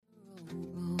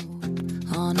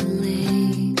on a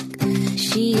lake.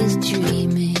 She is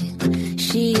dreaming,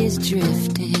 she is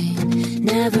drifting,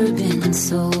 never been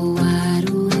so wide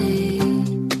awake.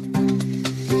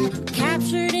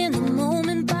 Captured in the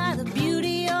moment by the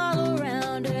beauty all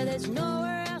around her, there's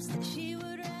nowhere else that she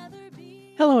would rather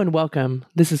be. Hello and welcome.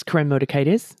 This is Karen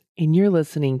Motekaitis, and you're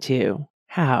listening to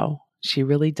How She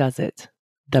Really Does It,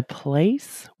 the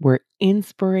place where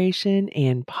inspiration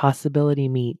and possibility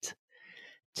meet.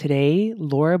 Today,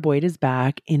 Laura Boyd is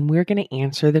back, and we're going to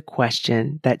answer the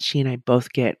question that she and I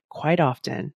both get quite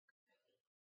often.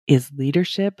 Is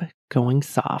leadership going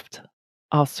soft?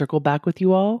 I'll circle back with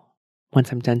you all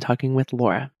once I'm done talking with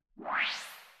Laura.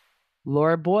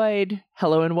 Laura Boyd,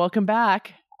 hello and welcome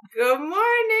back. Good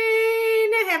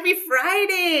morning. Happy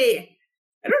Friday.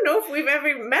 I don't know if we've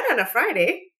ever met on a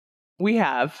Friday. We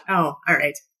have. Oh, all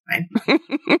right. Fine.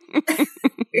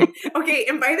 Okay.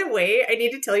 And by the way, I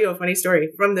need to tell you a funny story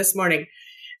from this morning.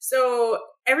 So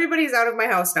everybody's out of my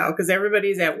house now because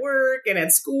everybody's at work and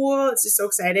at school. It's just so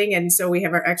exciting. And so we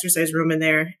have our exercise room in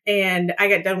there. And I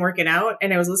got done working out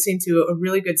and I was listening to a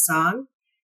really good song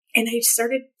and I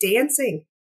started dancing.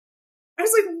 I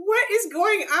was like, what is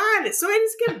going on? So I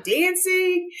just kept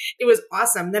dancing. It was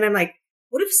awesome. Then I'm like,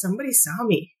 what if somebody saw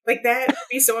me? Like that would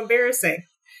be so embarrassing.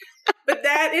 But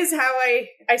that is how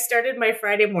I started my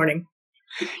Friday morning.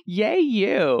 Yay,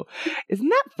 you. Isn't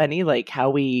that funny? Like how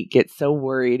we get so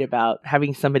worried about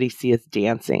having somebody see us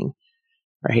dancing,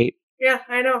 right? Yeah,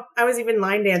 I know. I was even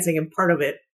line dancing in part of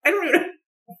it. I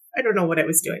don't know what I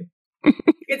was doing.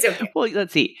 It's okay. Well,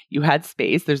 let's see. You had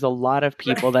space. There's a lot of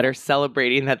people that are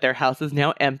celebrating that their house is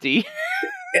now empty.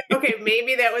 Okay,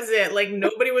 maybe that was it. Like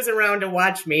nobody was around to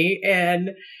watch me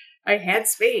and I had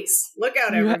space. Look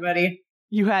out, everybody.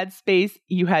 You had space,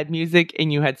 you had music,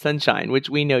 and you had sunshine, which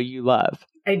we know you love.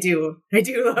 I do. I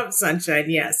do love sunshine,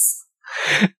 yes.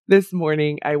 This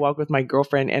morning, I walked with my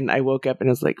girlfriend, and I woke up, and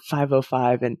it was like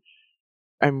 5:05, and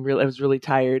I was really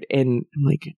tired, and I'm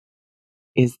like,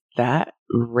 is that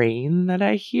rain that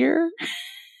I hear?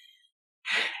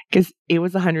 Because it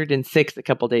was 106 a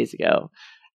couple days ago.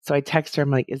 So I text her,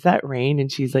 I'm like, is that rain?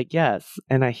 And she's like, yes.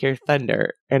 And I hear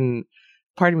thunder. And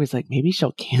part of me was like, maybe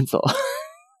she'll cancel.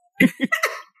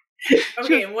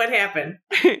 Okay, what happened?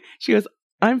 She goes,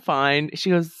 I'm fine. She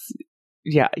goes,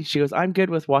 I'm good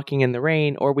with walking in the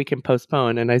rain, or we can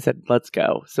postpone. And I said, let's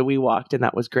go. So we walked, and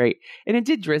that was great. And it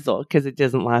did drizzle because it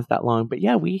doesn't last that long. But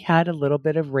yeah, we had a little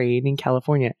bit of rain in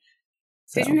California.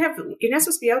 So. You're not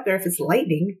supposed to be out there if it's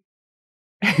lightning.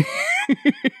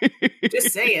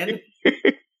 Just saying.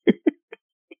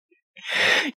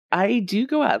 I do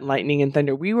go out in lightning and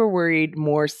thunder. We were worried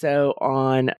more so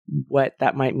on what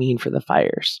that might mean for the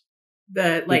fires.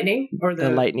 The lightning or the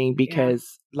lightning,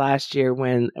 because last year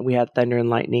when we had thunder and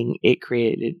lightning, it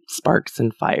created sparks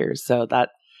and fires. So that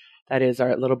is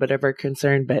our little bit of our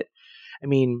concern. But I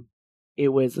mean, it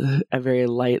was a very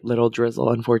light little drizzle,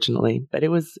 unfortunately. But it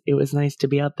was nice to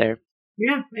be out there.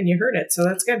 Yeah, and you heard it, so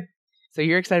that's good. So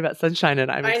you're excited about sunshine,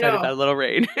 and I'm excited about a little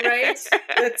rain, right?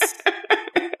 That's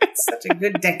such a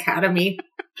good dichotomy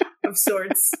of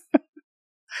sorts.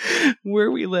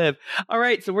 Where we live. All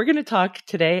right. So we're going to talk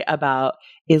today about,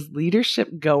 is leadership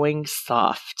going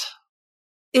soft?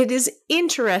 It is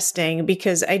interesting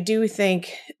because I do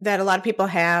think that a lot of people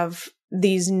have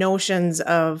these notions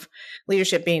of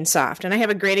leadership being soft. And I have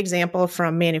a great example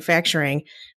from manufacturing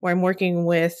where I'm working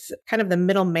with kind of the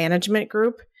middle management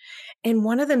group. And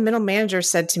one of the middle managers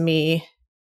said to me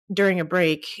during a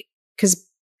break, because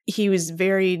he was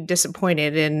very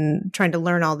disappointed in trying to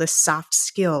learn all this soft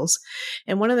skills.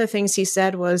 And one of the things he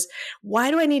said was,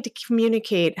 why do I need to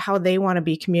communicate how they want to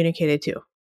be communicated to?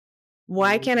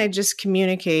 Why can't I just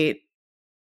communicate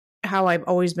how I've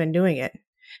always been doing it?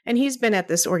 And he's been at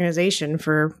this organization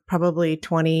for probably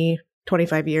 20,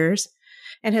 25 years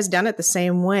and has done it the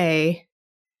same way.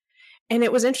 And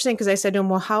it was interesting because I said to him,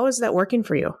 well, how is that working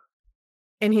for you?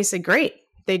 And he said, great.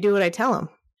 They do what I tell them.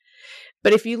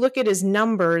 But if you look at his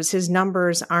numbers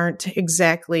aren't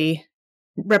exactly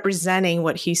representing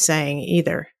what he's saying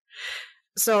either.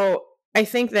 So I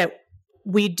think that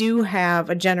we do have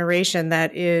a generation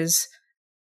that is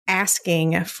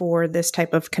asking for this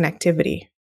type of connectivity.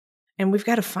 And we've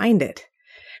got to find it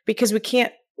because we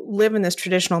can't live in this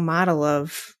traditional model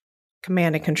of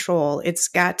command and control. It's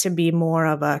got to be more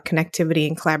of a connectivity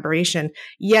and collaboration,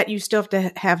 yet you still have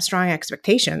to have strong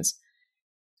expectations.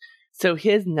 So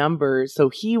his numbers, so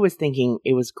he was thinking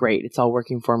it was great. It's all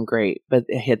working for him great. But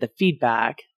he had the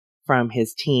feedback from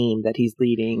his team that he's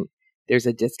leading. There's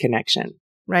a disconnection.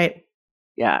 Right.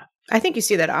 Yeah. I think you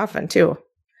see that often too.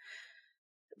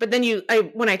 But then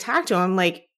when I talk to him,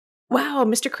 like, wow,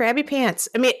 Mr. Krabby Pants.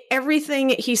 I mean, everything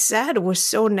he said was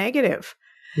so negative.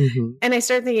 Mm-hmm. And I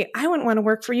started thinking, I wouldn't want to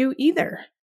work for you either.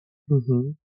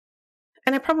 Mm-hmm.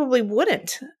 And I probably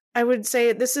wouldn't. I would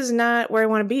say this is not where I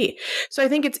want to be. So I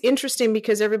think it's interesting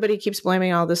because everybody keeps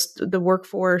blaming all this, the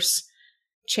workforce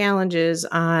challenges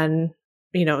on,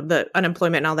 the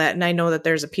unemployment and all that. And I know that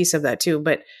there's a piece of that too,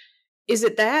 but is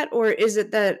it that, or is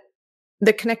it that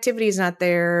the connectivity is not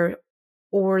there,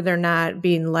 or they're not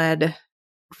being led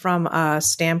from a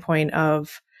standpoint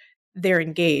of they're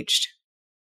engaged?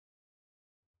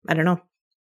 I don't know.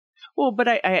 Well, but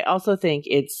I also think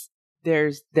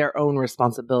there's their own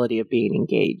responsibility of being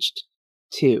engaged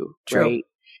too, True. right?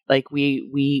 Like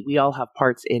we all have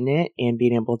parts in it, and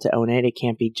being able to own it. It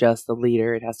can't be just the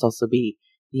leader. It has to also be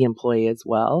the employee as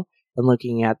well, and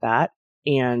looking at that.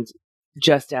 And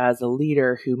just as a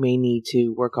leader who may need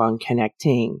to work on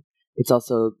connecting, it's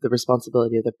also the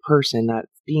responsibility of the person that's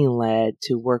being led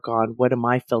to work on, what am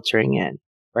I filtering in,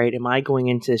 right? Am I going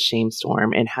into a shame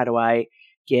storm, and how do I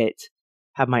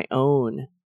have my own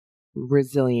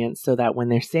resilience so that when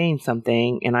they're saying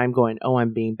something and I'm going, oh,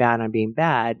 I'm being bad,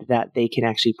 that they can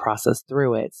actually process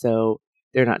through it. So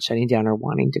they're not shutting down or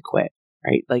wanting to quit,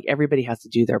 right? Like everybody has to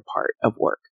do their part of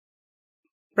work.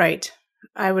 Right.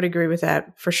 I would agree with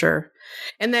that for sure.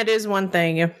 And that is one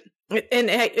thing. And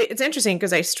it's interesting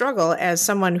because I struggle as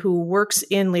someone who works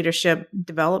in leadership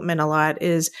development a lot,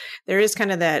 is there is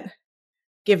kind of that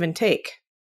give and take,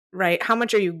 right? How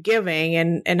much are you giving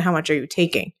and how much are you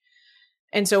taking?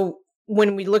 And so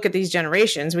when we look at these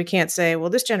generations, we can't say, well,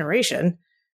 this generation,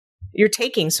 you're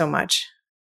taking so much.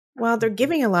 Well, they're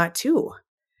giving a lot too.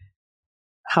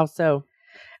 How so?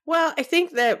 Well, I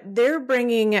think that they're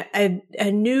bringing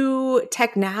a new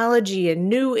technology, a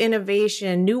new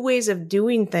innovation, new ways of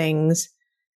doing things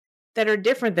that are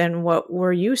different than what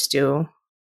we're used to.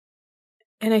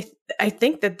 And I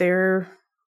think that they're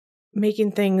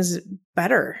making things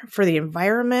better for the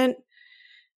environment,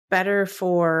 better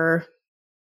for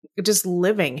just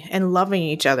living and loving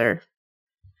each other.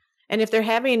 And if they're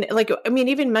having,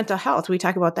 even mental health, we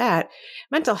talk about that.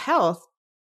 Mental health,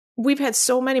 we've had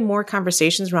so many more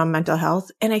conversations around mental health.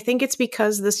 And I think it's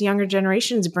because this younger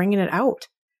generation is bringing it out.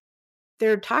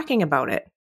 They're talking about it.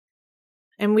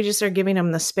 And we just are giving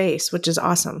them the space, which is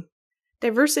awesome.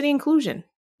 Diversity, inclusion.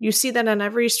 You see that on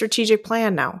every strategic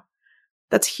plan now.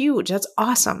 That's huge. That's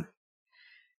awesome.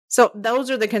 So those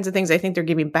are the kinds of things I think they're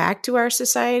giving back to our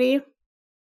society.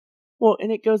 Well,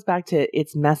 and it goes back to,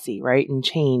 it's messy, right? And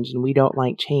change. And we don't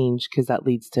like change because that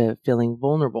leads to feeling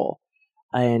vulnerable.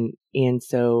 And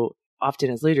so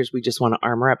often as leaders, we just want to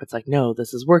armor up. It's like, no,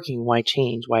 this is working. Why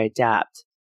change? Why adapt?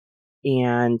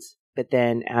 But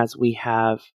then as we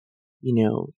have,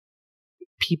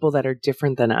 people that are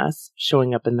different than us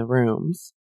showing up in the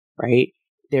rooms, right?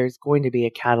 There's going to be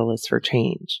a catalyst for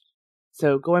change.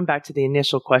 So going back to the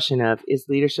initial question of, is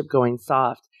leadership going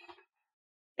soft?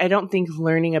 I don't think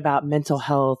learning about mental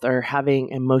health or having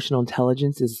emotional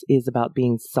intelligence is about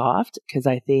being soft, because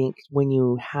I think when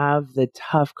you have the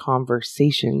tough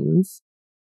conversations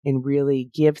and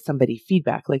really give somebody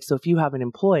feedback, so if you have an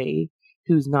employee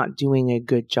who's not doing a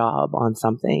good job on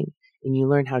something and you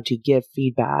learn how to give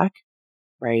feedback,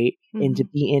 right? Mm-hmm. And to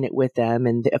be in it with them.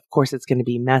 And of course, it's going to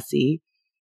be messy.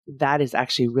 That is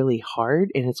actually really hard,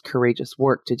 and it's courageous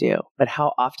work to do. But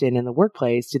how often in the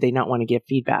workplace do they not want to give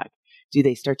feedback? Do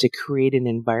they start to create an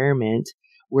environment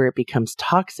where it becomes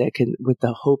toxic, and with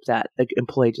the hope that the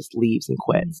employee just leaves and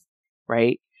quits,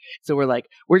 right? So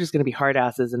we're just going to be hard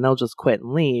asses and they'll just quit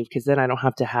and leave, because then I don't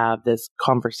have to have this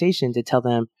conversation to tell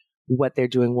them what they're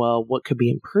doing well, what could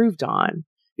be improved on,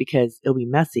 because it'll be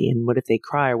messy. And what if they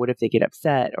cry, or what if they get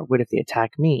upset, or what if they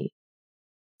attack me?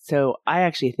 So I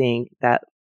actually think that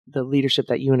the leadership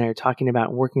that you and I are talking about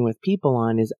and working with people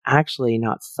on is actually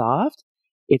not soft.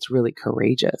 It's really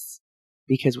courageous,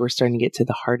 because we're starting to get to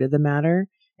the heart of the matter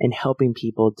and helping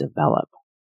people develop.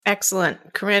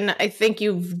 Excellent. Corinne, I think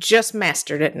you've just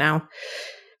mastered it now.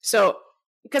 So,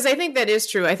 because I think that is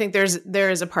true. I think there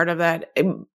is a part of that.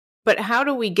 But how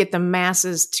do we get the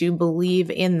masses to believe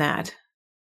in that?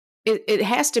 It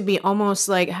has to be almost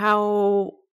like,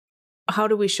 how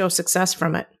do we show success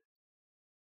from it?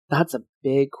 That's a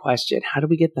big question. How do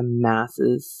we get the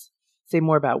masses? Say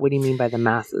more about, what do you mean by the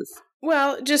masses?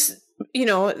 Well, just,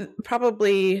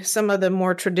 probably some of the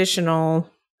more traditional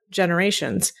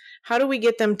generations. How do we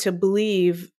get them to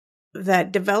believe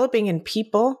that developing in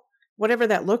people, whatever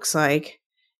that looks like,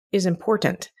 is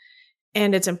important?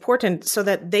 And it's important so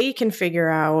that they can figure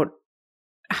out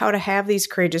how to have these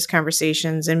courageous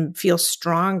conversations and feel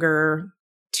stronger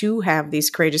to have these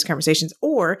courageous conversations,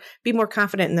 or be more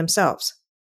confident in themselves.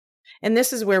 And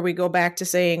this is where we go back to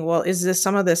saying, well, is this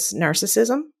some of this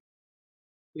narcissism?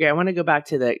 Okay, I want to go back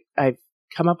to I've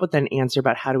come up with an answer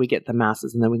about how do we get the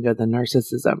masses, and then we can go to the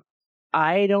narcissism.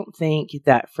 I don't think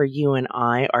that for you and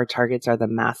I, our targets are the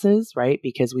masses, right?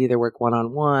 Because we either work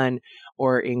one-on-one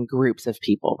or in groups of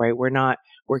people, right? We're not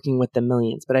working with the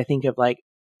millions. But I think of like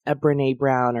a Brene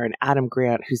Brown or an Adam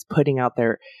Grant who's putting out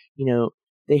their,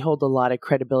 they hold a lot of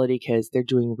credibility because they're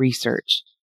doing research.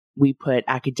 We put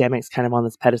academics kind of on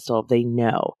this pedestal. They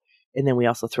know. And then we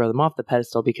also throw them off the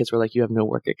pedestal because we're like, you have no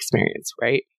work experience,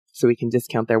 right? So we can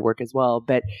discount their work as well.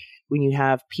 But when you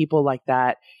have people like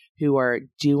that who are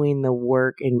doing the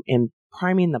work and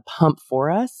priming the pump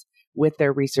for us with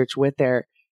their research, with their,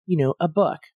 a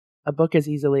book is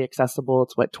easily accessible.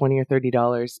 It's what, $20 or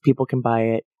 $30. People can buy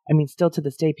it. I mean, still to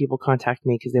this day, people contact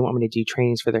me because they want me to do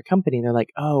trainings for their company. And they're like,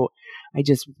 oh, I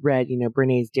just read,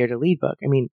 Brené's Dare to Lead book. I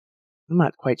mean, I'm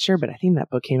not quite sure, but I think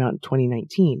that book came out in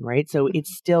 2019, right? So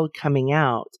it's still coming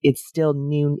out. It's still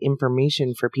new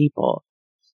information for people.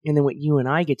 And then what you and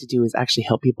I get to do is actually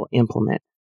help people implement.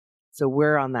 So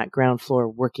we're on that ground floor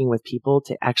working with people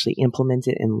to actually implement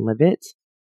it and live it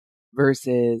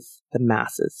versus the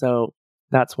masses. So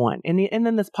that's one. And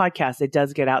then this podcast, it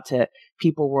does get out to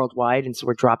people worldwide. And so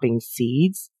we're dropping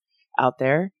seeds out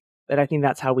there. But I think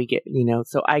that's how we get,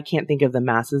 so I can't think of the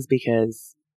masses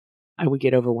because I would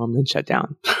get overwhelmed and shut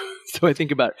down. So I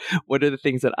think about what are the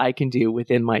things that I can do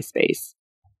within my space.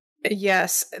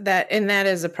 Yes, that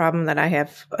is a problem that I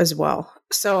have as well.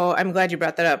 So I'm glad you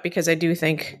brought that up because I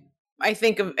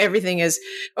think of everything as,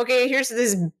 okay, here's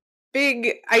this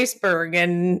big iceberg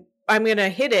and I'm going to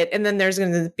hit it. And then there's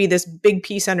going to be this big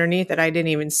piece underneath that I didn't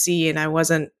even see and I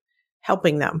wasn't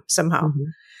helping them somehow. Mm-hmm.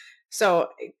 So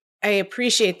I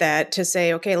appreciate that to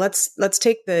say, okay, let's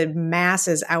take the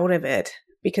masses out of it,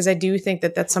 because I do think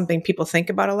that that's something people think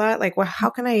about a lot. Like, well, how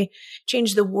can I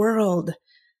change the world?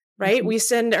 Right? Mm-hmm. We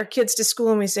send our kids to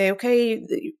school and we say, okay,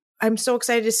 I'm so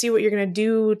excited to see what you're going to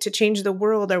do to change the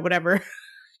world or whatever.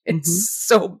 It's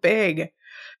mm-hmm. so big,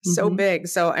 so mm-hmm. big.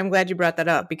 So I'm glad you brought that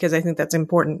up because I think that's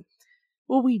important.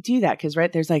 Well, we do that because,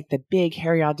 right, there's like the big,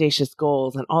 hairy, audacious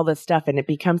goals and all this stuff. And it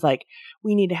becomes like,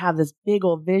 we need to have this big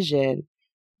old vision.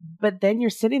 But then you're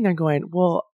sitting there going,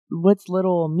 well, what's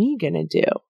little me going to do?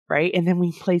 Right. And then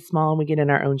we play small and we get in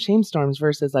our own shame storms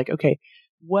versus like, okay,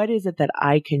 what is it that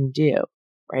I can do?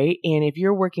 Right. And if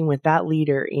you're working with that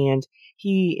leader and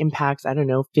he impacts,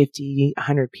 50,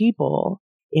 100 people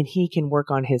and he can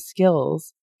work on his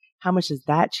skills, how much does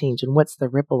that change? And what's the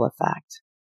ripple effect?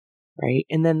 Right.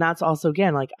 And then that's also,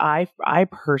 again, like I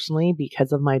personally,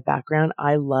 because of my background,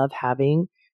 I love having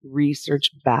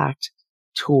research backed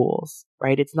tools,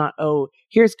 right? It's not, oh,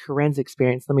 here's Corinne's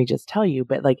experience. Let me just tell you,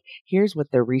 but like, here's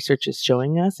what the research is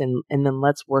showing us. And then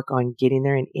let's work on getting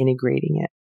there and integrating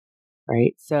it.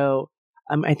 Right. So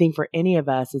I think for any of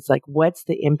us, it's like, what's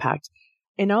the impact?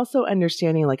 And also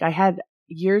understanding, like I had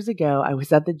years ago, I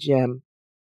was at the gym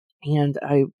and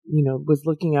I, was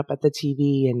looking up at the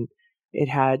TV and it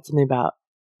had something about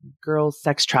girls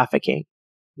sex trafficking,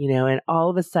 and all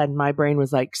of a sudden my brain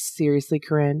was like, seriously,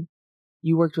 Corinne,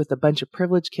 you worked with a bunch of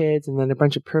privileged kids and then a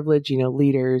bunch of privileged,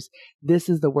 leaders. This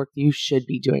is the work that you should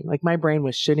be doing. Like my brain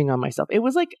was shitting on myself. It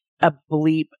was like a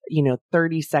bleep,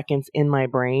 30 seconds in my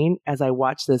brain as I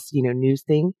watched this, news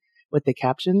thing with the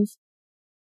captions.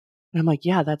 And I'm like,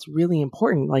 yeah, that's really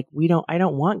important. Like I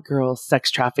don't want girls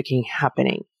sex trafficking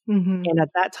happening. Mm-hmm. And at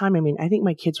that time, I think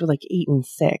my kids were like 8 and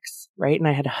 6, right? And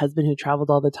I had a husband who traveled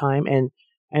all the time and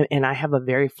I have a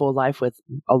very full life with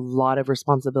a lot of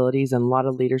responsibilities and a lot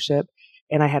of leadership.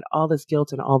 And I had all this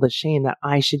guilt and all this shame that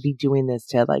I should be doing this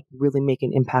to like really make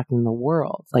an impact in the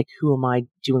world. Like, who am I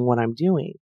doing what I'm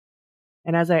doing?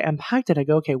 And as I unpacked it, I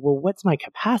go, okay, well, what's my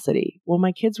capacity? Well,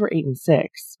 my kids were 8 and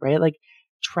 6, right? Like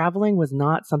traveling was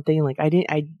not something like I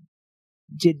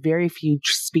did very few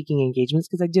speaking engagements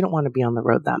because I didn't want to be on the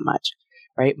road that much,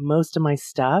 right? Most of my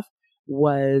stuff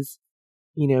was,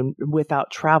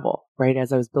 without travel, right?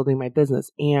 As I was building my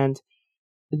business. And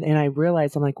I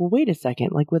realized, I'm like, well, wait a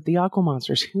second, like with the Aqua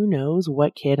Monsters, who knows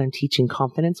what kid I'm teaching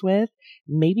confidence with?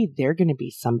 Maybe they're going to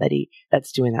be somebody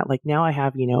that's doing that. Like now I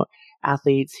have,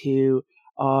 athletes who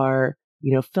are,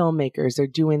 filmmakers, they're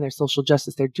doing their social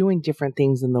justice, they're doing different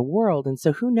things in the world. And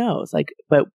so who knows, like,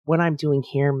 but what I'm doing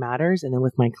here matters. And then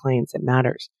with my clients, it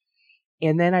matters.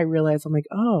 And then I realized, I'm like,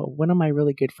 oh, one of my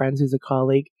really good friends who's a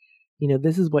colleague,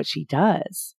 this is what she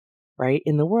does. Right,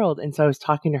 in the world. And so I was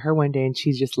talking to her one day and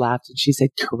she just laughed and she said,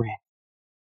 Corinne,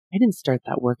 I didn't start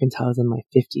that work until I was in my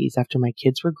 50s after my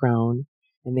kids were grown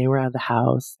and they were out of the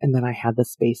house. And then I had the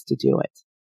space to do it.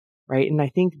 Right. And I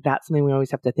think that's something we always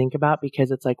have to think about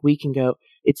because it's like we can go,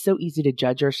 it's so easy to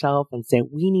judge yourself and say,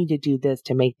 we need to do this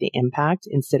to make the impact,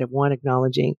 instead of one,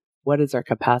 acknowledging what is our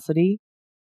capacity,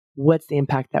 what's the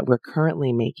impact that we're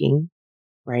currently making,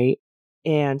 right?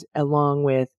 And along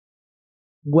with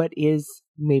what is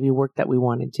maybe work that we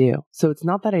want to do. So it's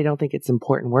not that I don't think it's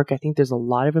important work. I think there's a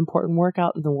lot of important work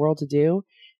out in the world to do.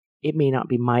 It may not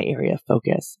be my area of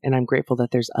focus. And I'm grateful that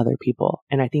there's other people.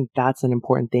 And I think that's an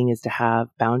important thing, is to have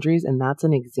boundaries. And that's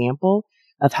an example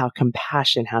of how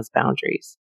compassion has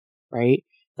boundaries, right?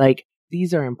 Like,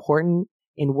 these are important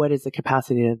in what is the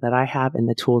capacity that I have, and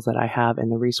the tools that I have,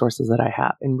 and the resources that I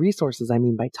have. And resources, I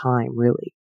mean by time,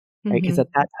 really, right? Because at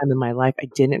that time in my life, I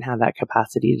didn't have that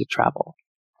capacity to travel,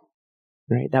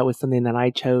 right? That was something that I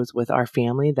chose with our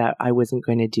family, that I wasn't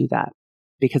going to do that,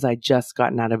 because I just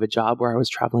gotten out of a job where I was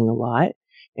traveling a lot,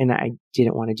 and I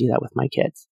didn't want to do that with my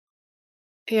kids.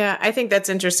 Yeah, I think that's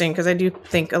interesting, because I do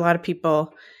think a lot of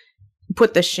people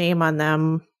put the shame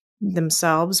on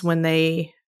themselves when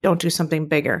they don't do something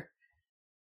bigger.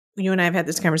 You and I have had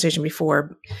this conversation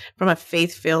before. From a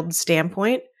faith-filled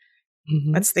standpoint,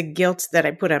 that's the guilt that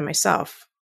I put on myself.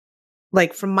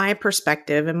 Like, from my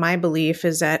perspective and my belief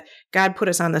is that God put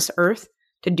us on this earth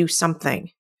to do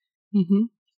something.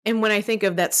 And when I think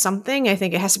of that something, I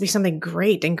think it has to be something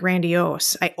great and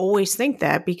grandiose. I always think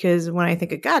that, because when I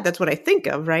think of God, that's what I think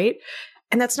of, right?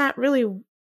 And that's not really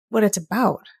what it's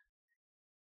about.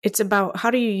 It's about,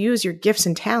 how do you use your gifts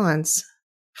and talents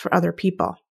for other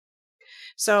people?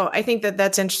 So I think that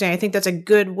that's interesting. I think that's a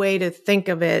good way to think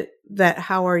of it, that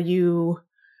how are you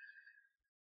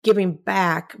giving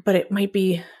back, but it might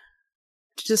be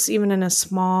just even in a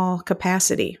small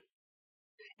capacity.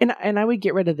 And I would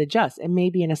get rid of the just, and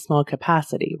maybe in a small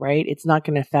capacity, right? It's not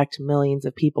going to affect millions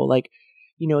of people. Like,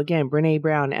 again, Brene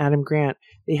Brown, Adam Grant,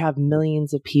 they have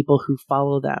millions of people who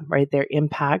follow them, right? Their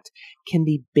impact can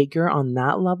be bigger on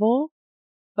that level,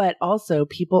 but also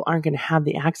people aren't going to have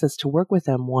the access to work with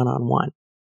them one-on-one.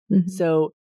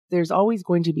 So there's always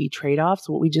going to be trade-offs.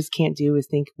 What we just can't do is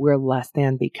think we're less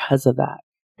than because of that.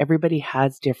 Everybody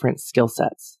has different skill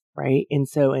sets, right? And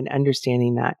so in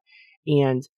understanding that,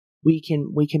 and we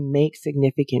can make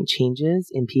significant changes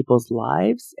in people's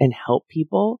lives and help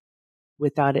people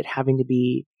without it having to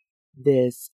be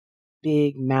this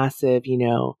big, massive,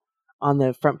 on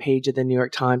the front page of the New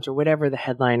York Times or whatever the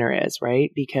headliner is,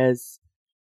 right? Because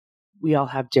we all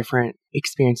have different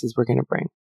experiences we're going to bring.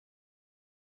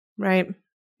 Right.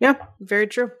 Yeah, very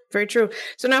true. Very true.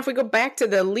 So now if we go back to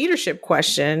the leadership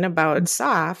question about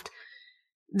soft,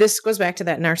 this goes back to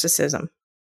that narcissism.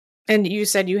 And you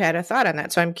said you had a thought on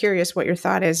that. So I'm curious what your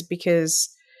thought is, because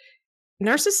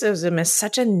narcissism is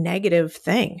such a negative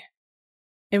thing.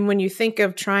 And when you think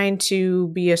of trying to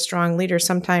be a strong leader,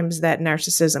 sometimes that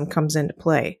narcissism comes into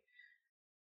play.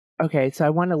 Okay, so I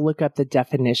want to look up the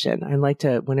definition. I like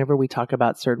to, whenever we talk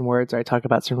about certain words or I talk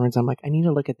about certain words, I'm like, I need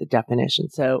to look at the definition.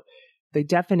 So the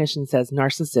definition says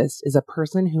narcissist is a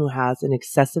person who has an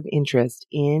excessive interest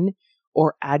in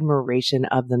or admiration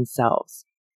of themselves.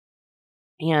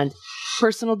 And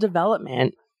personal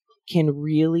development can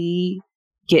really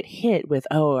get hit with,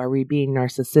 oh, are we being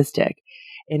narcissistic?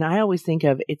 And I always think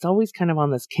of, it's always kind of on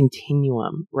this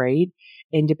continuum, right?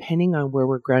 And depending on where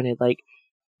we're grounded, like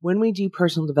when we do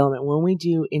personal development, when we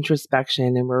do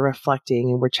introspection and we're reflecting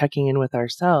and we're checking in with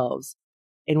ourselves,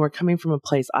 and we're coming from a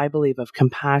place, I believe, of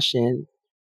compassion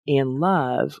and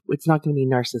love, it's not going to be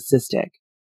narcissistic.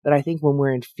 But I think when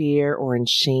we're in fear or in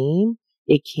shame,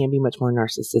 it can be much more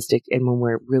narcissistic. And when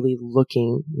we're really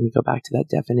looking, let me go back to that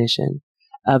definition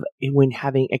of when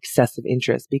having excessive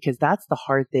interest, because that's the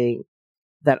hard thing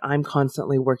that I'm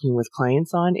constantly working with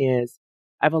clients on is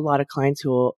I have a lot of clients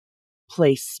who will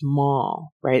play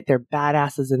small, right? They're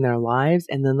badasses in their lives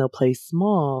and then they'll play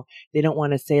small. They don't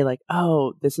want to say like,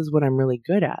 oh, this is what I'm really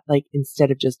good at. Like instead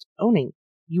of just owning,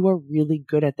 you are really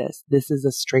good at this. This is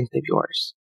a strength of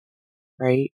yours,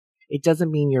 right? It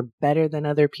doesn't mean you're better than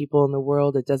other people in the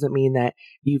world. It doesn't mean that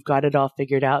you've got it all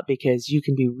figured out, because you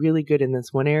can be really good in this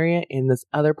one area and this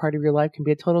other part of your life can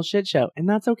be a total shit show. And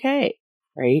that's okay,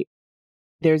 right?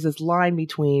 There's this line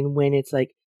between when it's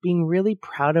like being really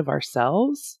proud of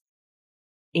ourselves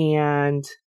and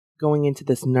going into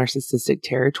this narcissistic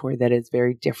territory that is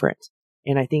very different.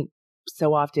 And I think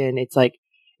so often it's like,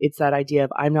 it's that idea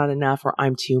of I'm not enough or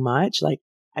I'm too much. Like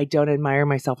I don't admire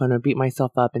myself, I'm going to beat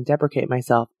myself up and deprecate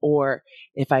myself. Or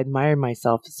if I admire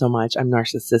myself so much, I'm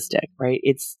narcissistic, right?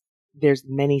 There's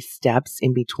many steps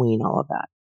in between all of that.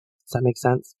 Does that make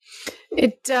sense?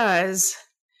 It does.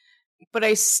 But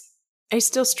I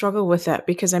still struggle with that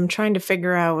because I'm trying to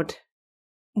figure out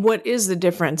what is the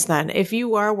difference then. If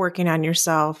you are working on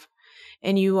yourself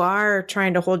and you are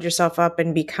trying to hold yourself up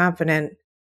and be confident,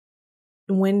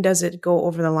 when does it go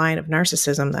over the line of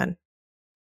narcissism then?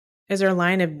 Is there a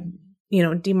line of,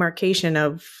 demarcation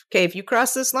of, okay, if you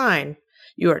cross this line,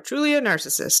 you are truly a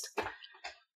narcissist?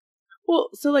 Well,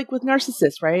 so like with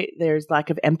narcissists, right? There's lack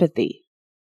of empathy.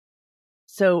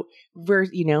 So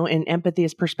and empathy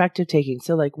is perspective taking.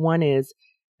 So like one is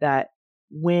that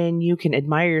when you can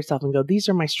admire yourself and go, these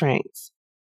are my strengths.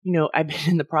 I've been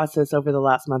in the process over the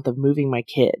last month of moving my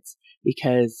kids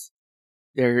because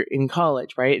they're in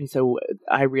college, right? And so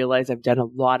I realize I've done a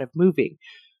lot of moving.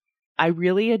 I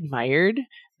really admired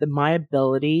my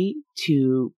ability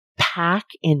to pack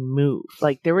and move.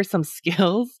 Like there were some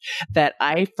skills that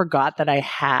I forgot that I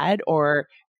had or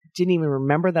didn't even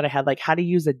remember that I had, like how to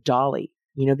use a dolly.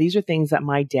 These are things that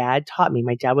my dad taught me.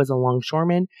 My dad was a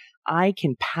longshoreman. I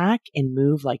can pack and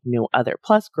move like no other.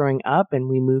 Plus growing up and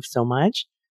we moved so much,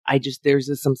 there's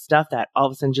just some stuff that all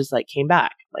of a sudden just like came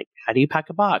back. Like, how do you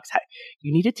pack a box?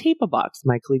 You need to tape a box.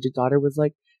 My collegiate daughter was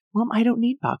like, Mom, I don't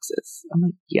need boxes. I'm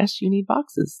like, yes, you need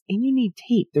boxes and you need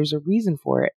tape. There's a reason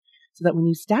for it. So that when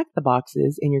you stack the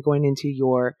boxes and you're going into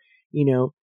your,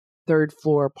 third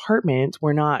floor apartment,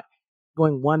 we're not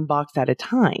going one box at a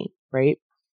time, right?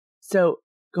 So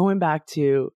going back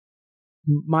to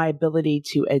my ability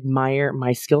to admire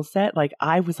my skill set, like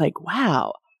I was like,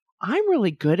 wow, I'm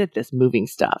really good at this moving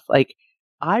stuff. Like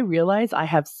I realized I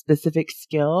have specific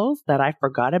skills that I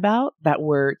forgot about that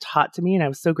were taught to me. And I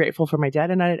was so grateful for my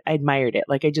dad and I admired it.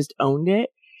 Like I just owned it.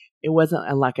 It wasn't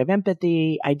a lack of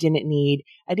empathy. I didn't need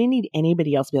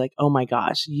anybody else to be like, oh my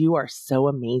gosh, you are so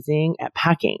amazing at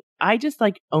packing. I just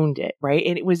like owned it. Right.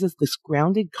 And it was just this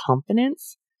grounded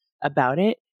confidence about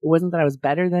it. It wasn't that I was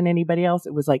better than anybody else.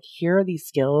 It was like, here are these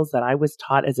skills that I was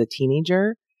taught as a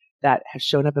teenager that have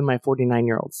shown up in my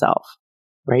 49-year-old self.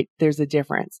 Right. There's a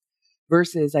difference.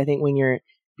 Versus, I think when you're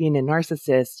being a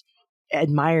narcissist,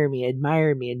 admire me,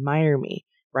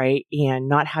 right? And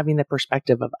not having the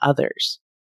perspective of others.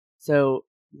 So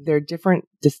there are different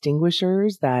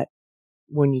distinguishers that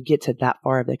when you get to that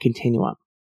far of the continuum.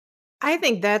 I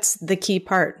think that's the key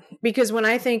part, because when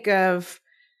I think of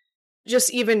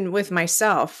just even with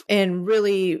myself and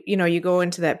really, you go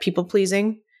into that people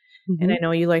pleasing, and I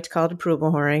know you like to call it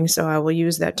approval whoring, so I will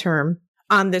use that term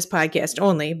on this podcast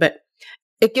only, but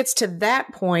it gets to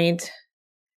that point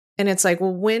and it's like,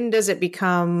 well, when does it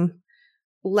become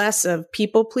less of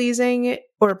people pleasing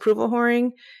or approval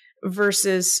whoring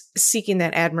versus seeking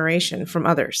that admiration from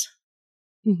others?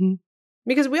 Mm-hmm.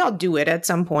 Because we all do it at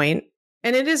some point,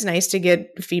 and it is nice to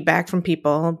get feedback from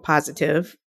people,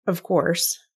 positive, of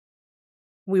course.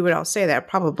 We would all say that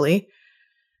probably.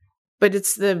 But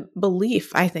it's the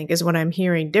belief, I think, is what I'm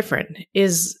hearing different,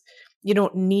 is you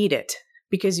don't need it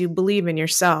because you believe in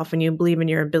yourself and you believe in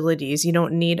your abilities. You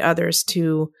don't need others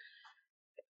to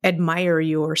admire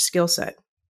your skill set.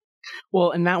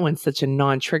 Well, and that one's such a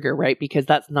non-trigger, right? Because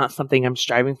that's not something I'm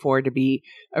striving for, to be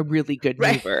a really good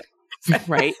mover,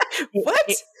 right?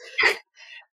 What?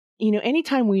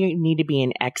 Anytime we need to be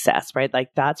in excess, right? Like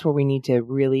that's where we need to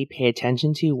really pay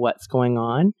attention to what's going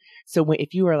on. So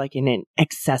if you are like in an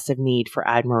excessive need for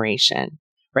admiration,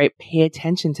 right? Pay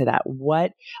attention to that.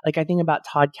 I think about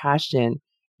Todd Kashdan,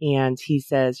 and he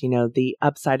says, the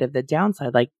upside of the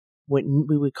downside, like what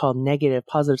we would call negative,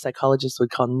 positive psychologists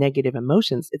would call negative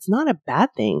emotions. It's not a bad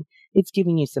thing. It's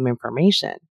giving you some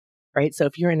information, right? So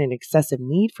if you're in an excessive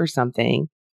need for something,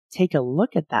 take a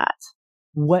look at that.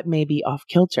 What may be off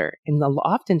kilter? And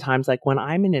oftentimes, like when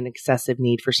I'm in an excessive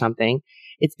need for something,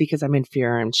 it's because I'm in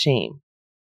fear and shame,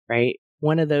 right?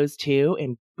 One of those two,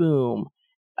 and boom,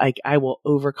 like I will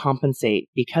overcompensate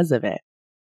because of it.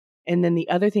 And then the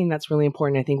other thing that's really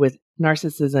important, I think, with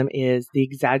narcissism is the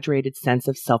exaggerated sense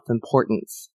of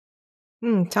self-importance.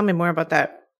 Tell me more about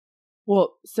that.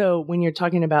 Well, so when you're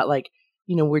talking about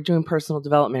we're doing personal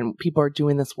development, people are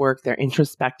doing this work, they're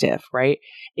introspective, right?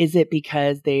 Is it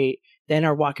because they then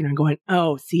are walking around going,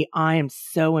 oh, see, I am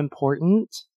so important,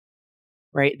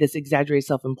 right? This exaggerated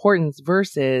self-importance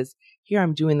versus here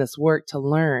I'm doing this work to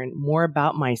learn more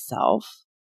about myself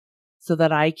so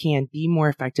that I can be more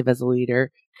effective as a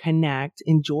leader, connect,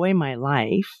 enjoy my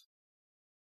life,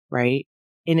 right?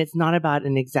 And it's not about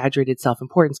an exaggerated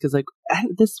self-importance. Because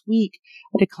this week,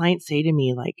 I had a client say to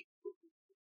me, I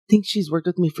think she's worked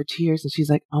with me for 2 years, and she's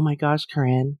like, oh my gosh,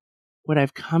 Corinne, what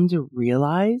I've come to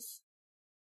realize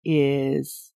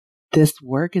is this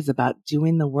work is about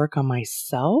doing the work on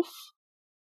myself.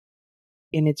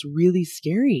 And it's really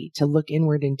scary to look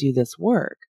inward and do this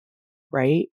work,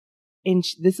 right? And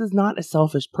this is not a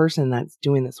selfish person that's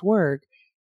doing this work.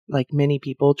 Like many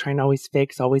people trying to always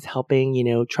fix, always helping,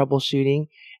 troubleshooting,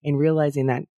 and realizing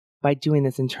that by doing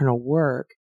this internal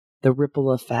work, the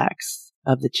ripple effects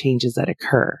of the changes that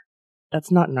occur.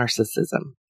 That's not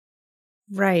narcissism.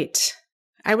 Right.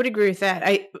 I would agree with that.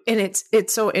 And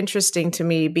it's so interesting to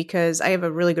me because I have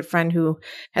a really good friend who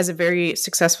has a very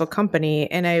successful company,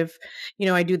 and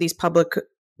I do these public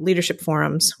leadership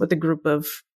forums with a group of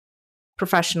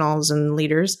professionals and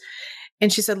leaders.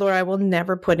 And she said, Laura, I will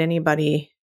never put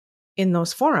anybody in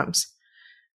those forums.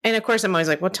 And of course, I'm always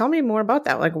like, well, tell me more about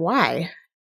that. Like, why?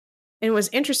 And it was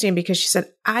interesting because she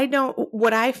said,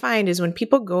 what I find is when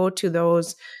people go to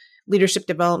those leadership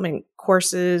development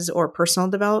courses or personal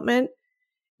development,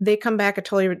 they come back a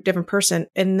totally different person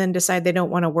and then decide they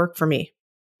don't want to work for me,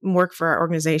 work for our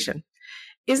organization.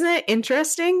 Isn't that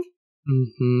interesting?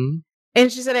 Mm-hmm.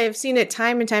 And she said, I have seen it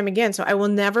time and time again. So I will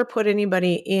never put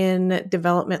anybody in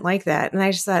development like that. And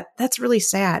I just thought, that's really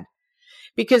sad.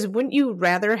 Because wouldn't you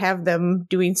rather have them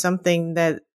doing something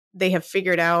that they have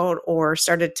figured out or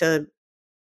started to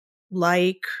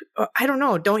like? I don't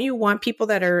know. Don't you want people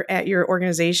that are at your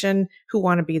organization who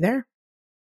want to be there?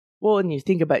 Well, and you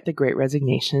think about the Great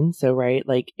Resignation. So, right,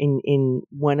 like in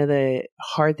one of the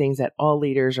hard things that all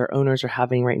leaders or owners are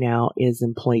having right now is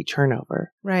employee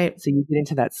turnover. Right. So you get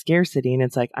into that scarcity and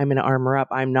it's like, I'm going to armor up.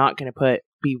 I'm not going to I'm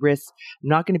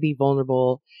not going to be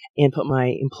vulnerable and put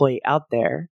my employee out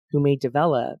there who may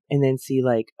develop and then see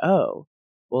like, oh,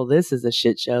 well, this is a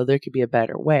shit show. There could be a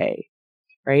better way.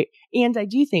 Right. And I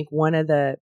do think one of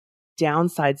the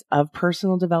downsides of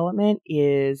personal development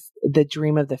is the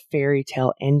dream of the fairy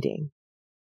tale ending,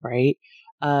 right?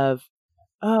 Of,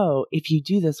 oh, if you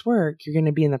do this work, you're going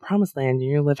to be in the promised land and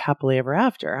you'll live happily ever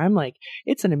after. I'm like,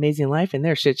 it's an amazing life and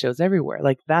there's shit shows everywhere.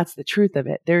 Like, that's the truth of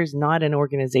it. There's not an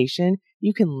organization.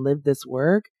 You can live this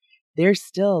work. There's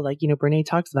still, like, Brene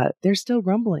talks about it. There's still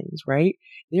rumblings, right?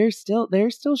 There's still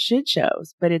shit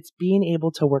shows, but it's being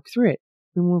able to work through it.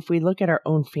 And if we look at our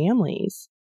own families,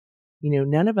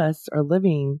 none of us are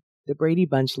living the Brady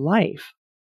Bunch life.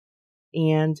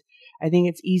 And I think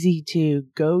it's easy to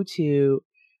go to,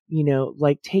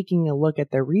 like taking a look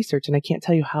at their research. And I can't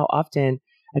tell you how often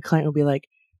a client will be like,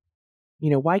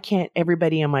 why can't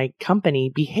everybody in my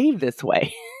company behave this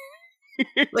way?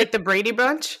 Like the Brady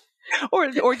Bunch? Or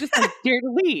just like dare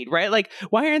to lead, right? Like,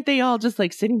 why aren't they all just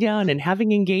like sitting down and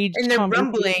having engaged and they're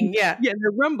rumbling? Yeah, they're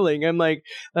rumbling. I'm like,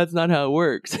 that's not how it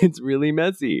works. It's really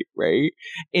messy, right?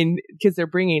 And because they're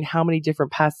bringing how many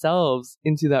different past selves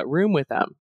into that room with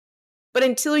them. But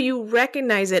until you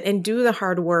recognize it and do the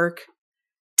hard work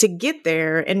to get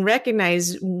there, and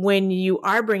recognize when you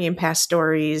are bringing past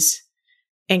stories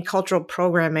and cultural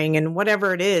programming and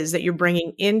whatever it is that you're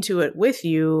bringing into it with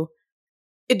you.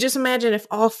 Just imagine if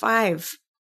all 5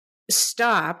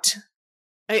 stopped.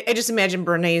 I just imagine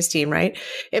Brené's team, right?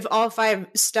 If all 5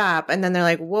 stop and then they're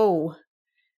like, whoa,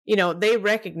 they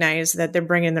recognize that they're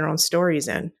bringing their own stories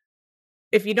in.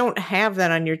 If you don't have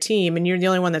that on your team and you're the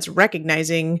only one that's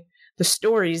recognizing the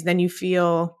stories, then you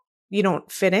feel you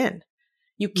don't fit in.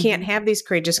 You can't have these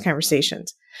courageous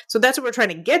conversations. So that's what we're trying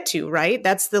to get to, right?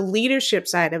 That's the leadership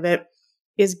side of it,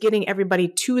 is getting everybody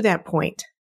to that point.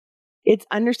 It's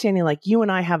understanding, like, you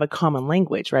and I have a common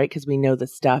language, right? Because we know the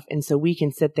stuff. And so we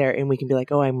can sit there and we can be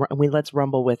like, oh, let's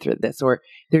rumble with this, or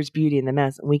there's beauty in the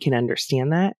mess. And we can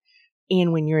understand that.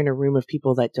 And when you're in a room of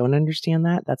people that don't understand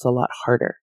that, that's a lot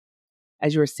harder.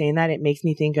 As you were saying that, it makes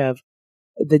me think of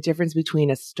the difference between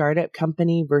a startup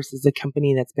company versus a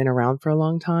company that's been around for a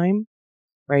long time,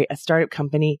 right? A startup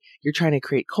company, you're trying to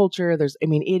create culture.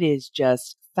 It is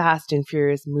just fast and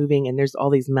furious moving, and there's all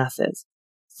these messes.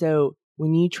 So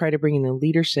when you try to bring in a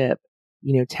leadership,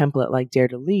 template like Dare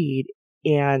to Lead,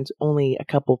 and only a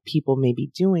couple people may be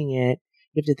doing it,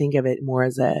 you have to think of it more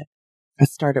as a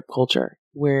startup culture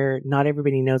where not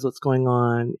everybody knows what's going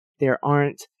on. There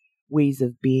aren't ways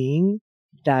of being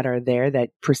that are there, that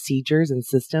procedures and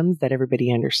systems that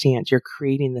everybody understands. You're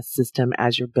creating the system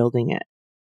as you're building it.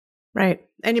 Right.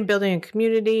 And you're building a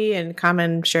community and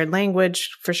common shared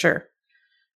language, for sure.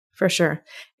 For sure.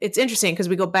 It's interesting because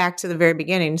we go back to the very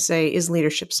beginning and say, is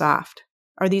leadership soft?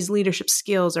 Are these leadership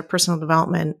skills or personal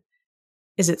development,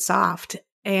 is it soft?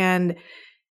 And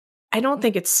I don't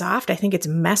think it's soft. I think it's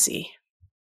messy.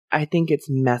 I think it's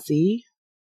messy.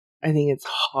 I think it's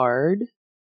hard.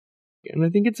 And I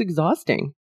think it's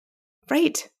exhausting.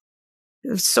 Right.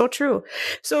 It's so true.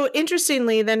 So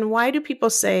interestingly, then why do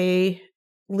people say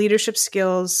leadership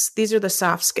skills, these are the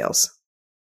soft skills?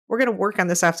 We're going to work on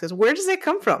the soft skills. Where does that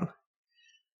come from?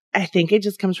 I think it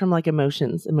just comes from like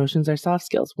emotions. Emotions are soft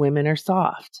skills. Women are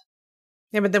soft.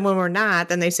 Yeah, but then when we're not,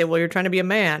 then they say, well, you're trying to be a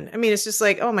man. It's just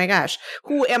like, oh my gosh,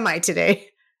 who am I today?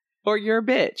 Or you're a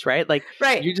bitch, right? Like,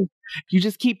 right. You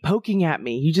just keep poking at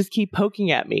me. You just keep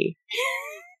poking at me.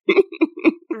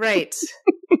 Right.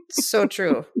 So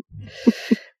true.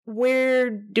 where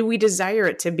do we desire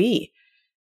it to be?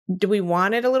 Do we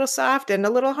want it a little soft and a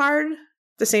little hard at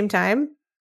the same time?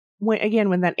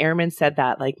 When that airman said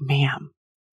that, like, ma'am,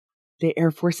 the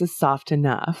Air Force is soft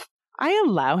enough. I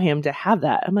allow him to have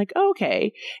that. I'm like, oh,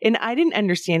 okay. And I didn't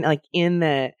understand, like, in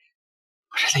the,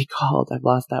 what are they called? I've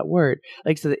lost that word.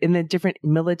 Like, so in the different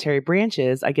military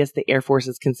branches, I guess the Air Force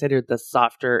is considered the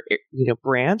softer,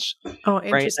 branch. Oh, right?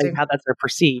 interesting. Like how that's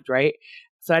perceived, right?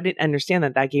 So I didn't understand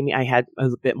that. That gave me, I had a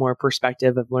bit more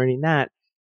perspective of learning that.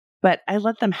 But I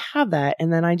let them have that.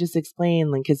 And then I just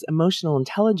explained, like, because emotional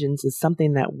intelligence is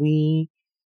something that we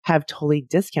have totally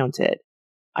discounted.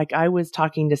 Like, I was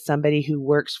talking to somebody who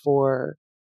works for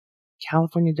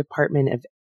California Department of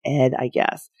Ed, I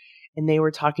guess. And they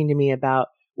were talking to me about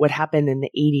what happened in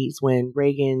the 80s when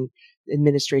Reagan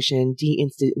administration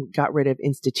got rid of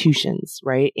institutions,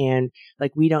 right? And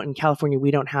like, in California,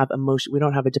 we don't have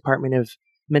a Department of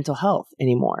Mental Health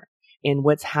anymore. And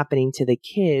what's happening to the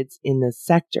kids in this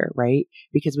sector, right?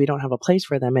 Because we don't have a place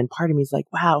for them. And part of me is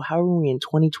like, wow, how are we in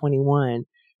 2021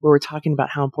 where we're talking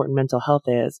about how important mental health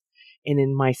is? And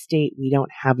in my state, we don't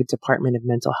have a Department of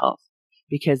Mental Health,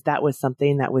 because that was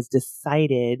something that was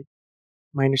decided.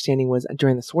 My understanding was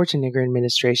during the Schwarzenegger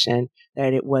administration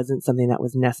that it wasn't something that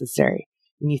was necessary.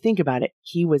 When you think about it,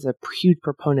 he was a huge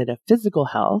proponent of physical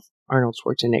health, Arnold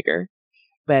Schwarzenegger,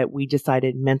 but we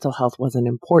decided mental health wasn't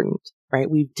important, right?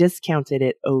 We've discounted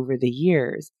it over the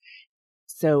years.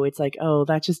 So it's like, oh,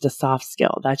 that's just a soft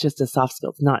skill. That's just a soft skill.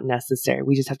 It's not necessary.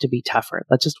 We just have to be tougher.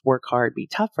 Let's just work hard, be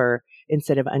tougher,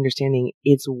 instead of understanding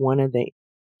it's one of the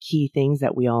key things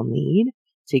that we all need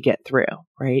to get through,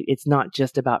 right? It's not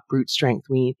just about brute strength.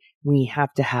 We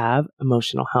have to have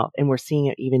emotional health. And we're seeing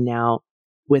it even now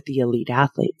with the elite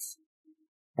athletes,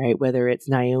 right? Whether it's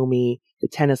Naomi, the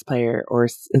tennis player, or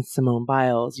Simone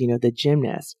Biles, the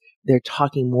gymnast, they're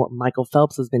talking more. Michael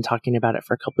Phelps has been talking about it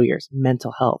for a couple of years,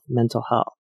 mental health.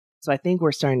 So I think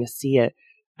we're starting to see it.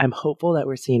 I'm hopeful that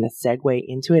we're seeing a segue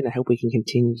into it, and I hope we can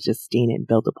continue to sustain it and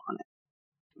build upon it.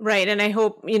 Right. And I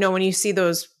hope, when you see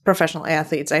those professional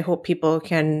athletes, I hope people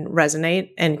can resonate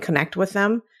and connect with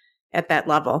them at that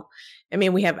level. I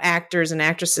mean, we have actors and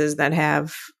actresses that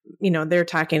have, they're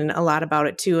talking a lot about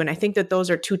it too. And I think that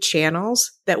those are two channels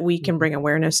that we can bring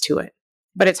awareness to it.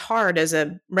 But it's hard as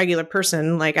a regular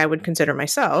person, like I would consider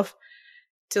myself,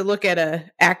 to look at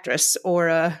a actress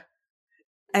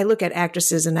I look at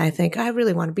actresses and I think, I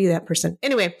really want to be that person.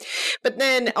 Anyway, but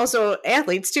then also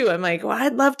athletes too. I'm like, well,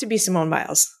 I'd love to be Simone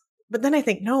Biles. But then I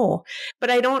think, no,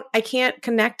 but I can't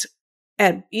connect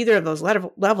at either of those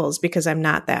levels because I'm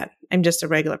not that. I'm just a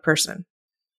regular person.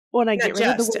 Well, and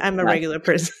I'm a regular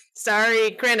person.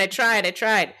 Sorry, Corinne, I tried.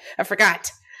 I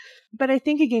forgot. But I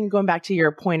think, again, going back to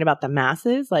your point about the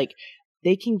masses, like,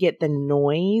 they can get the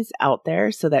noise out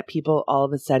there so that people all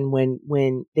of a sudden,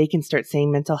 when they can start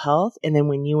saying mental health, and then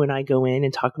when you and I go in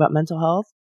and talk about mental health,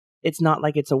 it's not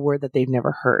like it's a word that they've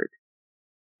never heard,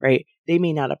 right? They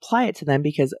may not apply it to them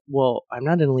because, well, I'm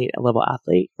not an elite level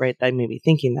athlete, right? They may be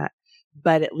thinking that,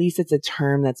 but at least it's a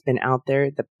term that's been out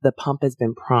there. The pump has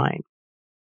been primed,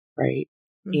 right?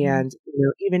 Mm-hmm. And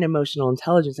even emotional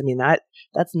intelligence, I mean,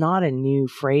 that's not a new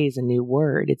phrase, a new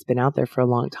word. It's been out there for a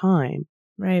long time,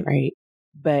 right?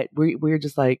 But we're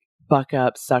just like, buck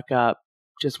up, suck up,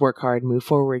 just work hard, move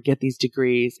forward, get these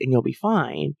degrees, and you'll be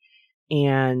fine.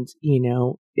 And,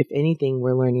 if anything,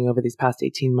 we're learning over these past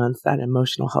 18 months that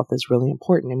emotional health is really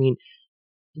important. I mean,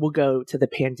 we'll go to the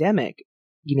pandemic.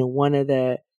 One of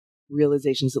the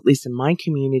realizations, at least in my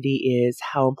community, is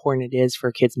how important it is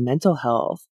for kids' mental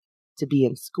health to be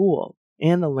in school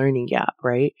and the learning gap,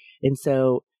 right? And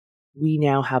so we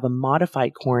now have a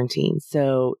modified quarantine.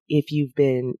 So if you've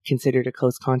been considered a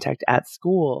close contact at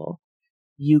school,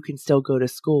 you can still go to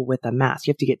school with a mask.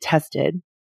 You have to get tested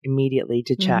immediately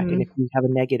to check. Mm-hmm. And if you have a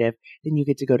negative, then you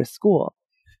get to go to school.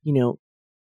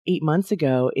 8 months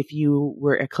ago, if you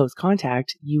were a close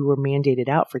contact, you were mandated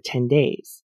out for 10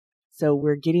 days. So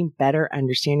we're getting better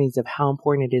understandings of how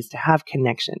important it is to have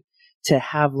connection, to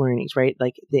have learnings, right?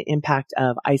 Like, the impact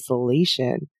of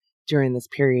isolation during this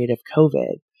period of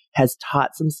COVID has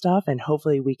taught some stuff, and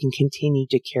hopefully we can continue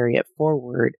to carry it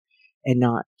forward and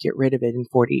not get rid of it in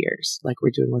 40 years like we're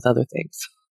doing with other things.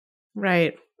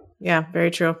 Right. Yeah,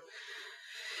 very true.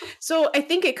 So I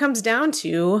think it comes down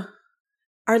to,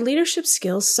 are leadership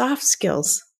skills soft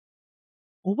skills?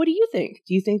 Well, what do you think?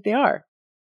 Do you think they are?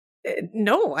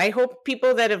 No, I hope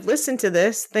people that have listened to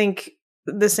this think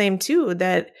the same too,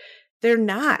 that they're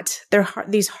not. They're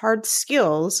these hard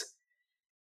skills.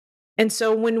 And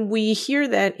so when we hear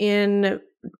that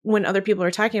when other people are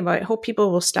talking about it, I hope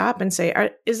people will stop and say,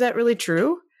 is that really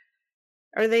true?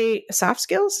 Are they soft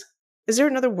skills? Is there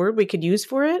another word we could use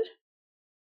for it?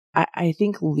 I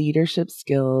think leadership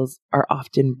skills are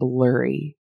often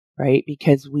blurry, right?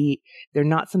 Because they're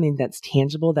not something that's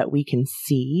tangible that we can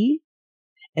see.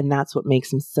 And that's what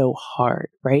makes them so hard,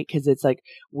 right? Because it's like,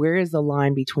 where is the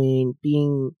line between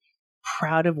being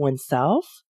proud of oneself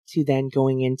to then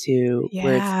going into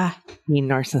where it's being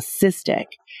narcissistic?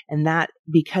 And that,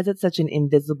 because it's such an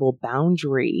invisible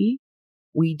boundary,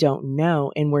 we don't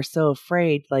know. And we're so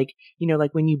afraid, like,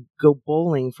 like when you go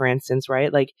bowling, for instance,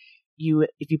 right? Like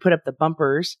if you put up the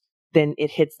bumpers, then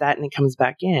it hits that and it comes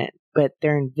back in, but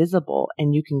they're invisible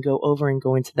and you can go over and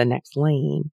go into the next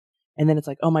lane. And then it's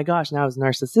like, oh my gosh, now it's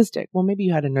narcissistic. Well, maybe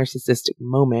you had a narcissistic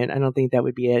moment. I don't think that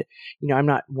would be it. I'm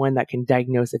not one that can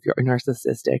diagnose if you're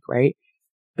narcissistic, right?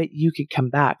 But you could come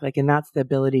back. Like, and that's the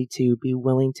ability to be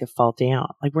willing to fall down.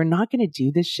 Like, we're not going to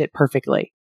do this shit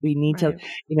perfectly. We need to,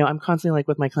 I'm constantly like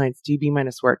with my clients, do B-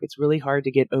 work. It's really hard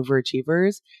to get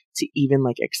overachievers to even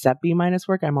like accept B-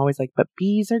 work. I'm always like, but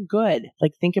B's are good.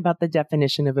 Like, think about the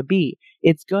definition of a B.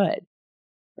 It's good,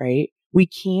 right? We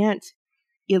can't,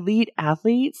 elite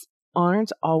athletes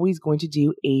aren't always going to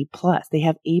do A+. They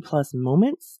have A+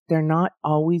 moments. They're not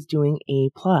always doing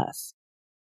A+.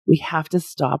 We have to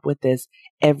stop with this.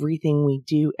 Everything we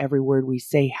do, every word we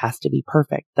say has to be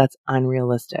perfect. That's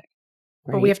unrealistic.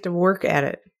 Right? But we have to work at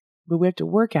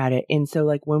it. And so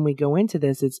like when we go into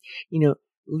this, it's,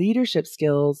 leadership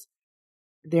skills,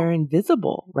 they're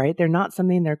invisible, right? They're not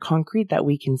something they're concrete that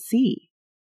we can see.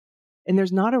 And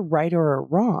there's not a right or a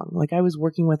wrong. Like I was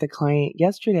working with a client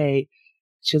yesterday.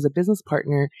 She has a business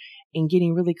partner and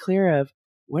getting really clear of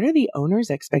what are the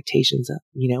owner's expectations of,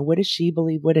 what does she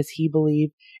believe? What does he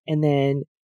believe? And then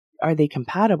are they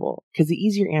compatible? Because the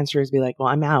easier answer is be like, well,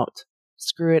 I'm out.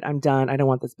 Screw it. I'm done. I don't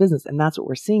want this business. And that's what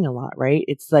we're seeing a lot, right?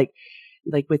 It's like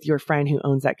with your friend who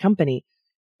owns that company,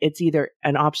 it's either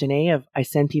an option A of I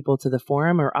send people to the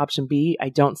forum or option B, I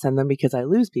don't send them because I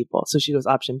lose people. So she goes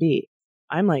option B.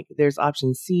 I'm like, there's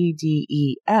option C, D,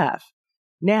 E, F.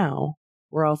 Now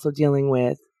we're also dealing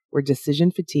with, we're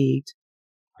decision fatigued.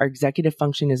 Our executive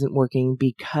function isn't working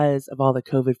because of all the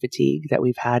COVID fatigue that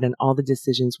we've had and all the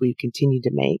decisions we've continued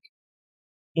to make.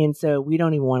 And so we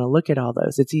don't even want to look at all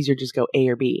those. It's easier to just go A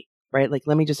or B, right? Like,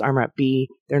 let me just armor up B.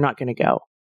 They're not going to go.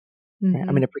 Mm-hmm. Right? I'm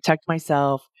going to protect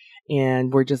myself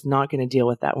and we're just not going to deal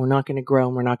with that. We're not going to grow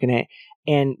and we're not going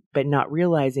to, but not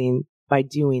realizing by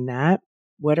doing that,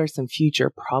 what are some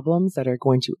future problems that are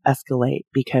going to escalate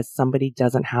because somebody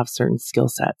doesn't have certain skill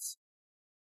sets?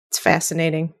 It's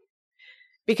fascinating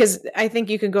because I think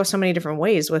you could go so many different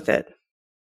ways with it.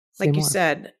 Like you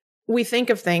said, we think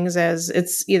of things as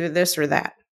it's either this or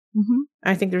that. Mm-hmm.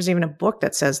 I think there's even a book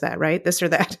that says that, right? This or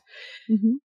that.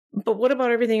 Mm-hmm. But what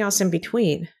about everything else in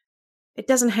between? It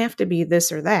doesn't have to be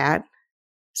this or that.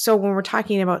 So when we're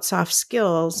talking about soft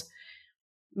skills,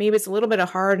 maybe it's a little bit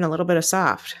of hard and a little bit of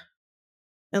soft,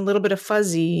 and a little bit of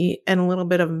fuzzy and a little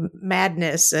bit of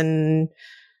madness. And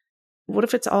what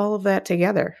if it's all of that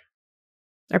together?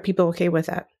 Are people okay with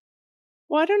that?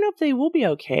 Well, I don't know if they will be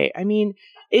okay. I mean,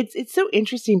 it's so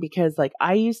interesting because like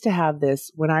I used to have this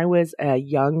when I was a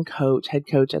young head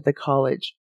coach at the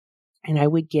college, and I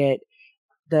would get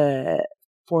the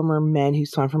former men who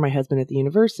swam for my husband at the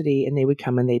university, and they would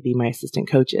come and they'd be my assistant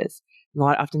coaches.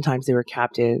 Oftentimes they were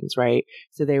captains, right?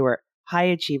 So they were high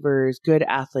achievers, good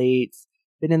athletes,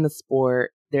 been in the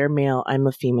sport. They're male, I'm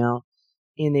a female.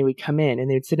 And they would come in and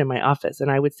they would sit in my office,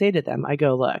 and I would say to them, I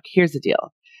go, look, here's the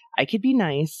deal. I could be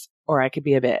nice or I could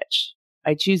be a bitch.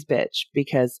 I choose bitch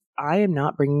because I am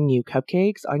not bringing you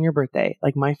cupcakes on your birthday.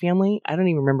 Like my family, I don't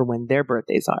even remember when their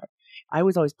birthdays are. I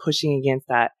was always pushing against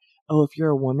that. Oh, if you're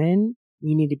a woman,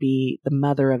 you need to be the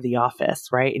mother of the office,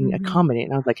 right? And accommodate.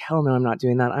 And I was like, hell no, I'm not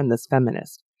doing that. I'm this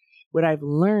feminist. What I've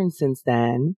learned since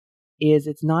then is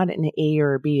it's not an A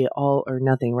or a B, all or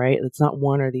nothing, right? It's not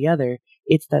one or the other.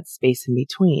 It's that space in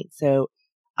between. So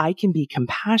I can be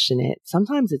compassionate.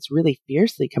 Sometimes it's really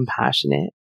fiercely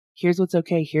compassionate. Here's what's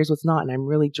okay. Here's what's not. And I'm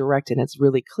really direct and it's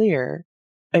really clear.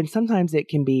 And sometimes it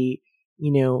can be,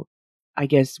 I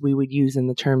guess we would use in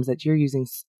the terms that you're using,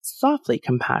 softly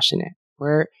compassionate,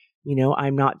 where,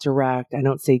 I'm not direct. I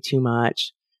don't say too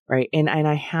much. Right. And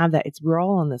I have that. We're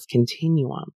all on this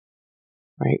continuum,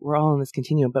 right? We're all on this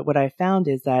continuum. But what I found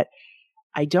is that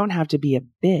I don't have to be a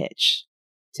bitch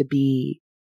to be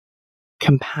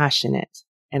compassionate.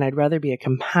 And I'd rather be a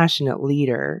compassionate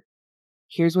leader.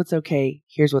 Here's what's okay.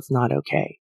 Here's what's not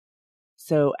okay.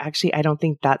 So actually, I don't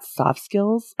think that's soft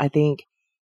skills. I think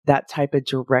that type of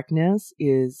directness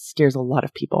scares a lot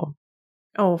of people.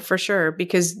 Oh, for sure.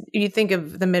 Because you think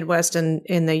of the Midwest and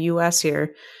in the US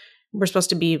here, we're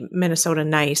supposed to be Minnesota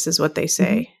nice is what they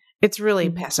say. Mm-hmm. It's really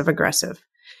passive aggressive.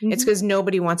 It's because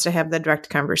nobody wants to have the direct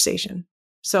conversation.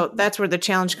 So that's where the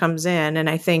challenge comes in. And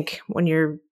I think when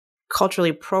you're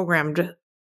culturally programmed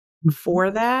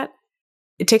for that,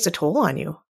 it takes a toll on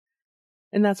you.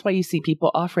 And that's why you see people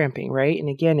off-ramping, right? And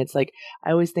again, it's like,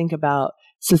 I always think about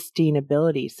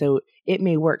sustainability. So it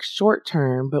may work short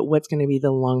term, but what's going to be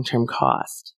the long-term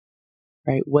cost,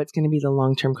 right? What's going to be the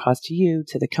long-term cost to you,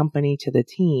 to the company, to the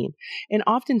team? And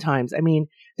oftentimes, I mean,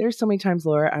 there's so many times,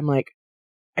 Laura, I'm like,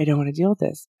 I don't want to deal with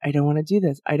this. I don't want to do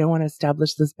this. I don't want to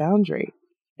establish this boundary.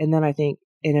 And then I think,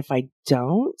 and if I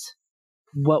don't,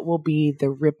 what will be the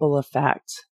ripple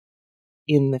effect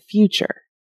in the future?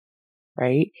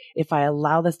 Right? If I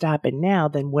allow this to happen now,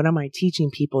 then what am I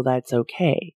teaching people that's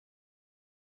okay?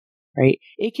 Right?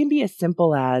 It can be as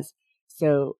simple as,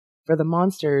 so for the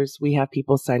monsters, we have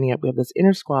people signing up. We have this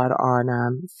inner squad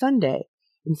on Sunday.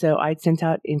 And so I'd sent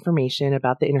out information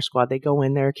about the inner squad. They go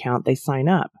in their account, they sign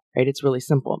up, right? It's really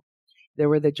simple. There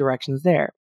were the directions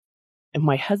there. And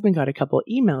my husband got a couple of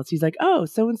emails. He's like, oh,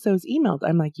 so-and-so's emailed.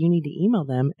 I'm like, you need to email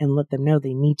them and let them know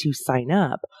they need to sign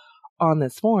up on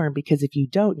this form, because if you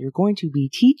don't, you're going to be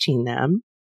teaching them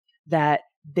that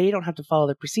they don't have to follow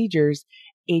the procedures,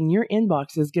 and your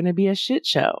inbox is going to be a shit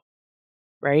show,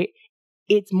 right?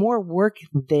 It's more work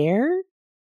there,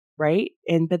 right?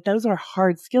 But those are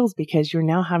hard skills because you're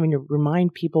now having to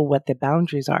remind people what the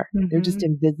boundaries are. They're just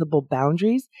invisible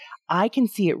boundaries. I can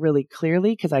see it really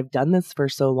clearly because I've done this for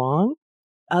so long.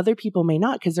 Other people may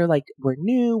not, because they're like, we're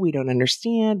new, we don't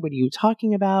understand. What are you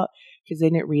talking about? Because they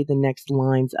didn't read the next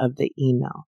lines of the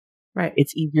email. Right.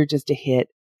 It's easier just to hit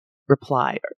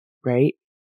reply, right?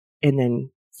 And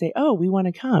then say, oh, we want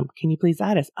to come. Can you please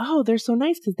add us? Oh, they're so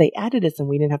nice because they added us and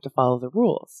we didn't have to follow the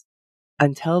rules.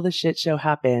 Until the shit show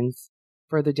happens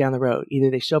further down the road.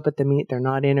 Either they show up at the meet, they're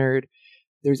not entered,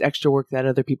 there's extra work that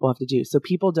other people have to do. So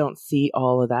people don't see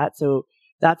all of that. So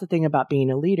that's the thing about being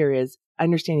a leader, is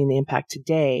understanding the impact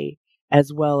today,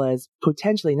 as well as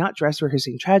potentially not dress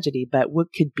rehearsing tragedy, but what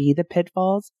could be the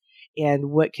pitfalls and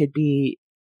what could be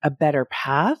a better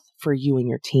path for you and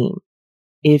your team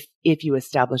if you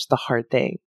establish the hard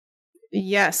thing.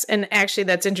 Yes. And actually,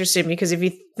 that's interesting because if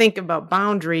you think about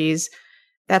boundaries,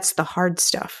 that's the hard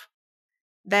stuff.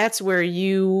 That's where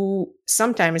you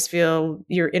sometimes feel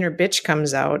your inner bitch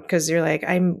comes out, because you're like,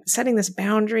 I'm setting this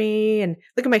boundary and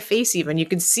look at my face even. You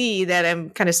can see that I'm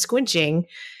kind of squinching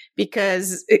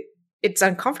because it's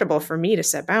uncomfortable for me to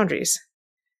set boundaries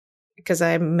because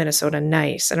I'm Minnesota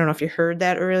nice. I don't know if you heard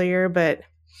that earlier, but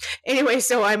anyway,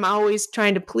 so I'm always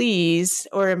trying to please,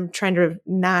 or I'm trying to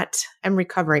not, I'm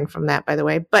recovering from that, by the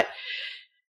way. But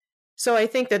so I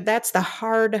think that that's the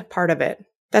hard part of it.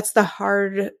 That's the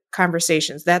hard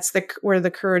conversations. That's where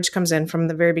the courage comes in from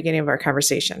the very beginning of our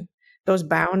conversation. Those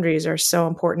boundaries are so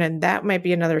important. And that might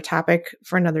be another topic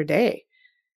for another day,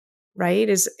 right?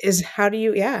 Is how do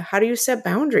you set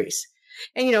boundaries?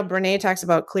 And, Brene talks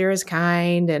about clear as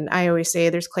kind. And I always say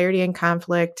there's clarity in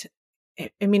conflict.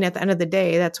 I mean, at the end of the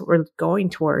day, that's what we're going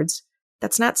towards.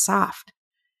 That's not soft.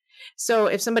 So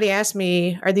if somebody asks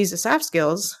me, are these the soft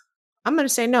skills? I'm going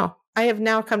to say no. I have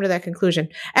now come to that conclusion.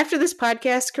 After this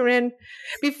podcast, Corinne,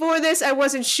 before this, I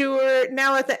wasn't sure.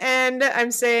 Now at the end,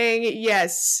 I'm saying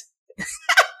yes.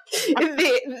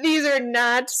 These are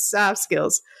not soft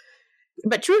skills.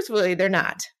 But truthfully, they're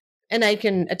not. And I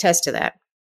can attest to that.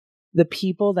 The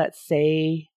people that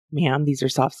say, ma'am, these are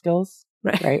soft skills,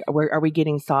 right? Are we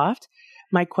getting soft?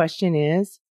 My question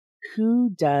is, who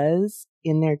does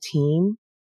in their team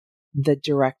the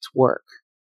direct work?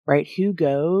 Right? Who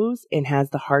goes and has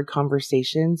the hard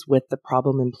conversations with the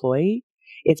problem employee?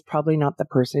 It's probably not the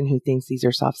person who thinks these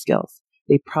are soft skills.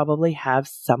 They probably have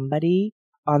somebody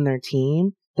on their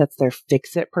team that's their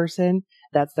fix-it person.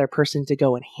 That's their person to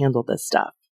go and handle this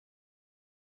stuff.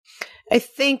 I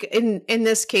think in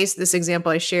this case, this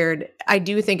example I shared, I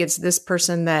do think it's this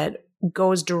person that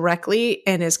goes directly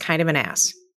and is kind of an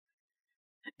ass.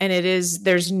 And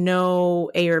there's no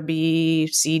A or B,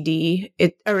 C, D,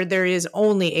 or there is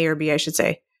only A or B, I should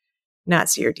say, not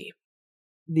C or D.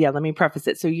 Yeah, let me preface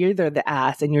it. So you're either the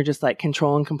ass and you're just like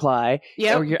control and comply,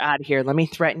 or you're out of here. Let me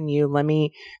threaten you. Let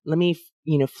me,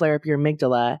 flare up your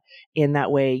amygdala. In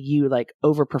that way you like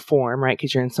overperform, right?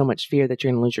 Because you're in so much fear that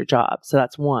you're going to lose your job. So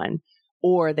that's one.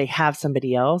 Or they have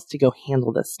somebody else to go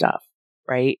handle this stuff,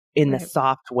 right? In the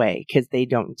soft way, because they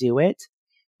don't do it,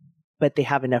 but they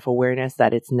have enough awareness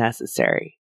that it's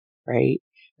necessary, right?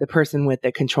 The person with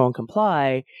the control and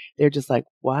comply, they're just like,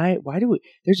 why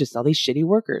there's just all these shitty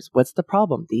workers. What's the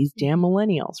problem? These damn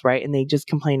millennials, right? And they just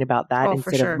complain about that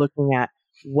instead of looking at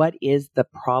what is the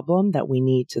problem that we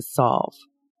need to solve.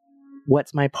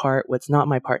 What's my part? What's not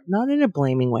my part? Not in a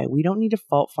blaming way. We don't need to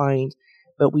fault find,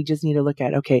 but we just need to look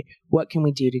at, okay, what can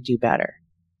we do to do better?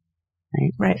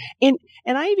 Right. And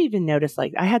I've even noticed,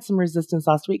 like, I had some resistance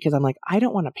last week because I'm like, I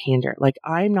don't want to pander. Like,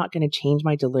 I'm not going to change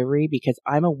my delivery because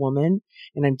I'm a woman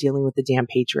and I'm dealing with the damn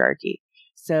patriarchy.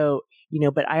 So,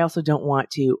 but I also don't want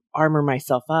to armor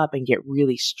myself up and get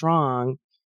really strong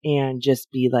and just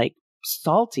be like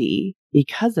salty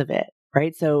because of it.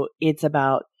 Right. So it's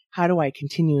about, how do I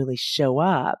continually show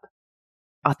up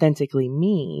authentically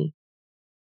me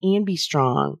and be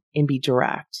strong and be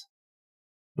direct?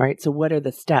 Right. So what are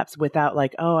the steps without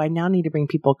like, oh, I now need to bring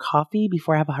people coffee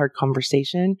before I have a hard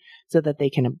conversation so that they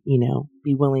can,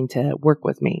 be willing to work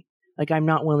with me. Like, I'm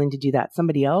not willing to do that.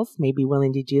 Somebody else may be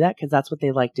willing to do that because that's what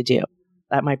they like to do.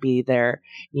 That might be their,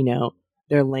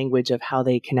 their language of how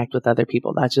they connect with other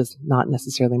people. That's just not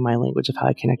necessarily my language of how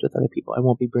I connect with other people. I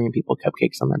won't be bringing people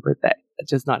cupcakes on their birthday. That's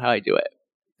just not how I do it.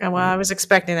 Well, I was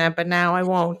expecting that, but now I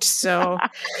won't. So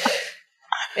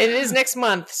it is next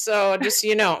month. So just so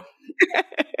you know.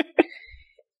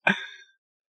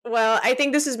 Well, I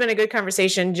think this has been a good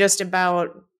conversation just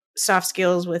about soft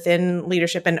skills within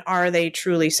leadership, and are they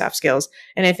truly soft skills?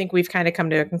 And I think we've kind of come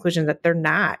to a conclusion that they're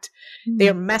not. Mm-hmm.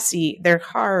 They're messy. They're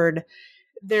hard.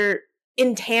 They're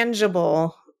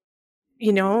intangible.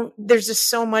 There's just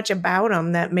so much about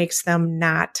them that makes them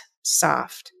not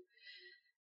soft.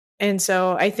 And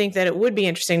so I think that it would be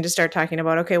interesting to start talking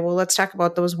about, okay, well, let's talk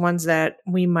about those ones that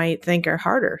we might think are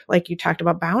harder. Like you talked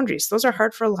about boundaries. Those are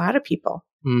hard for a lot of people.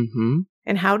 Mm-hmm.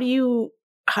 And how do you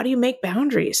make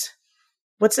boundaries?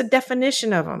 What's the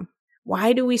definition of them?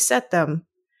 Why do we set them?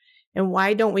 And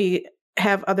why don't we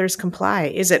have others comply?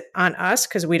 Is it on us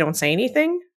because we don't say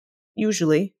anything?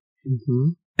 Usually.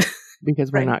 Mm-hmm.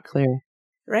 Because we're not clear.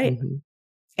 Right. Mm-hmm.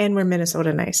 And we're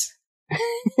Minnesota nice.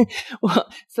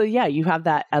 Well, so yeah, you have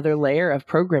that other layer of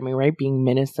programming, right? Being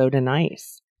Minnesota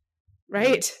nice.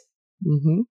 Right.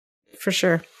 Mm-hmm. For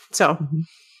sure. So. Mm-hmm.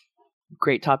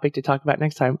 Great topic to talk about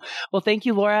next time. Well, thank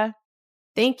you, Laura.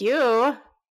 Thank you.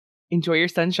 Enjoy your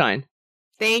sunshine.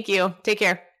 Thank you. Take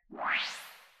care.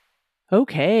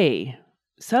 Okay.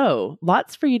 So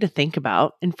lots for you to think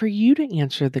about and for you to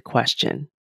answer the question,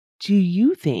 do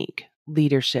you think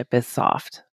leadership is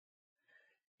soft?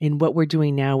 And what we're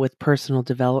doing now with personal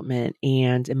development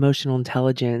and emotional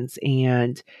intelligence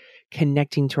and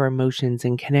connecting to our emotions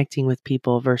and connecting with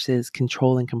people versus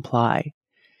control and comply.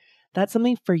 That's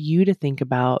something for you to think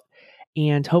about.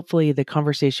 And hopefully the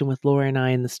conversation with Laura and I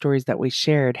and the stories that we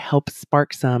shared help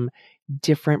spark some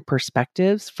different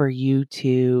perspectives for you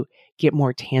to get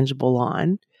more tangible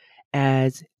on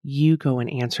as you go and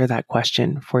answer that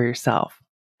question for yourself.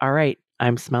 All right,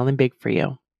 I'm smelling big for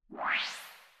you.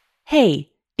 Hey,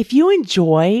 if you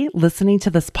enjoy listening to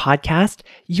this podcast,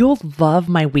 you'll love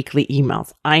my weekly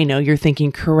emails. I know you're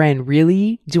thinking, Corinne,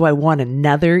 really? Do I want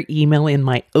another email in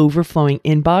my overflowing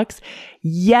inbox?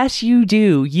 Yes, you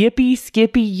do. Yippee,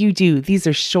 skippy, you do. These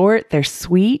are short. They're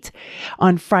sweet.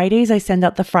 On Fridays, I send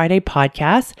out the Friday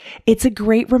podcast. It's a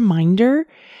great reminder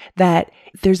that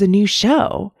there's a new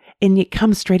show and it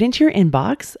comes straight into your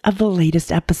inbox of the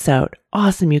latest episode.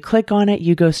 Awesome. You click on it,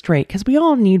 you go straight because we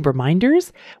all need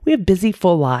reminders. We have busy,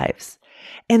 full lives.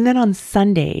 And then on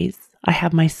Sundays, I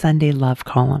have my Sunday love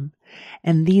column.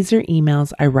 And these are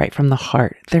emails I write from the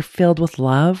heart. They're filled with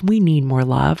love. We need more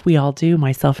love. We all do,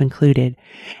 myself included.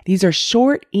 These are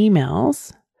short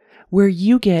emails where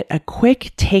you get a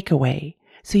quick takeaway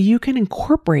so you can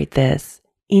incorporate this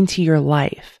into your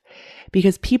life.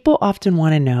 Because people often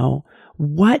want to know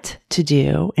what to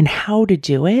do and how to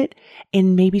do it.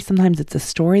 And maybe sometimes it's a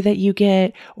story that you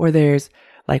get, or there's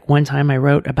like one time I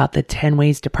wrote about the 10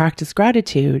 ways to practice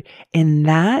gratitude. And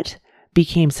that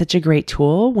became such a great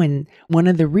tool when one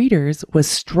of the readers was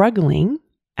struggling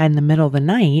in the middle of the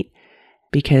night,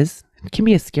 because it can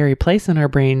be a scary place in our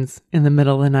brains in the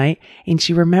middle of the night. And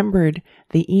she remembered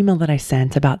the email that I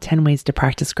sent about 10 ways to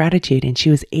practice gratitude. And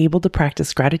she was able to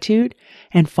practice gratitude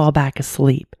and fall back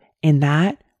asleep. And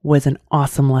that was an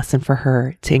awesome lesson for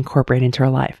her to incorporate into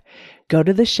her life. Go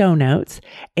to the show notes,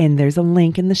 and there's a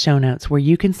link in the show notes where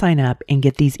you can sign up and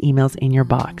get these emails in your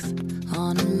box.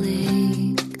 On a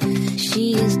lake,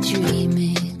 she is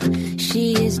dreaming,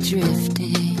 she is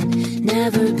drifting,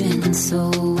 never been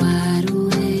so wide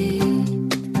awake.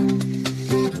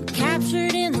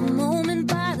 Captured in the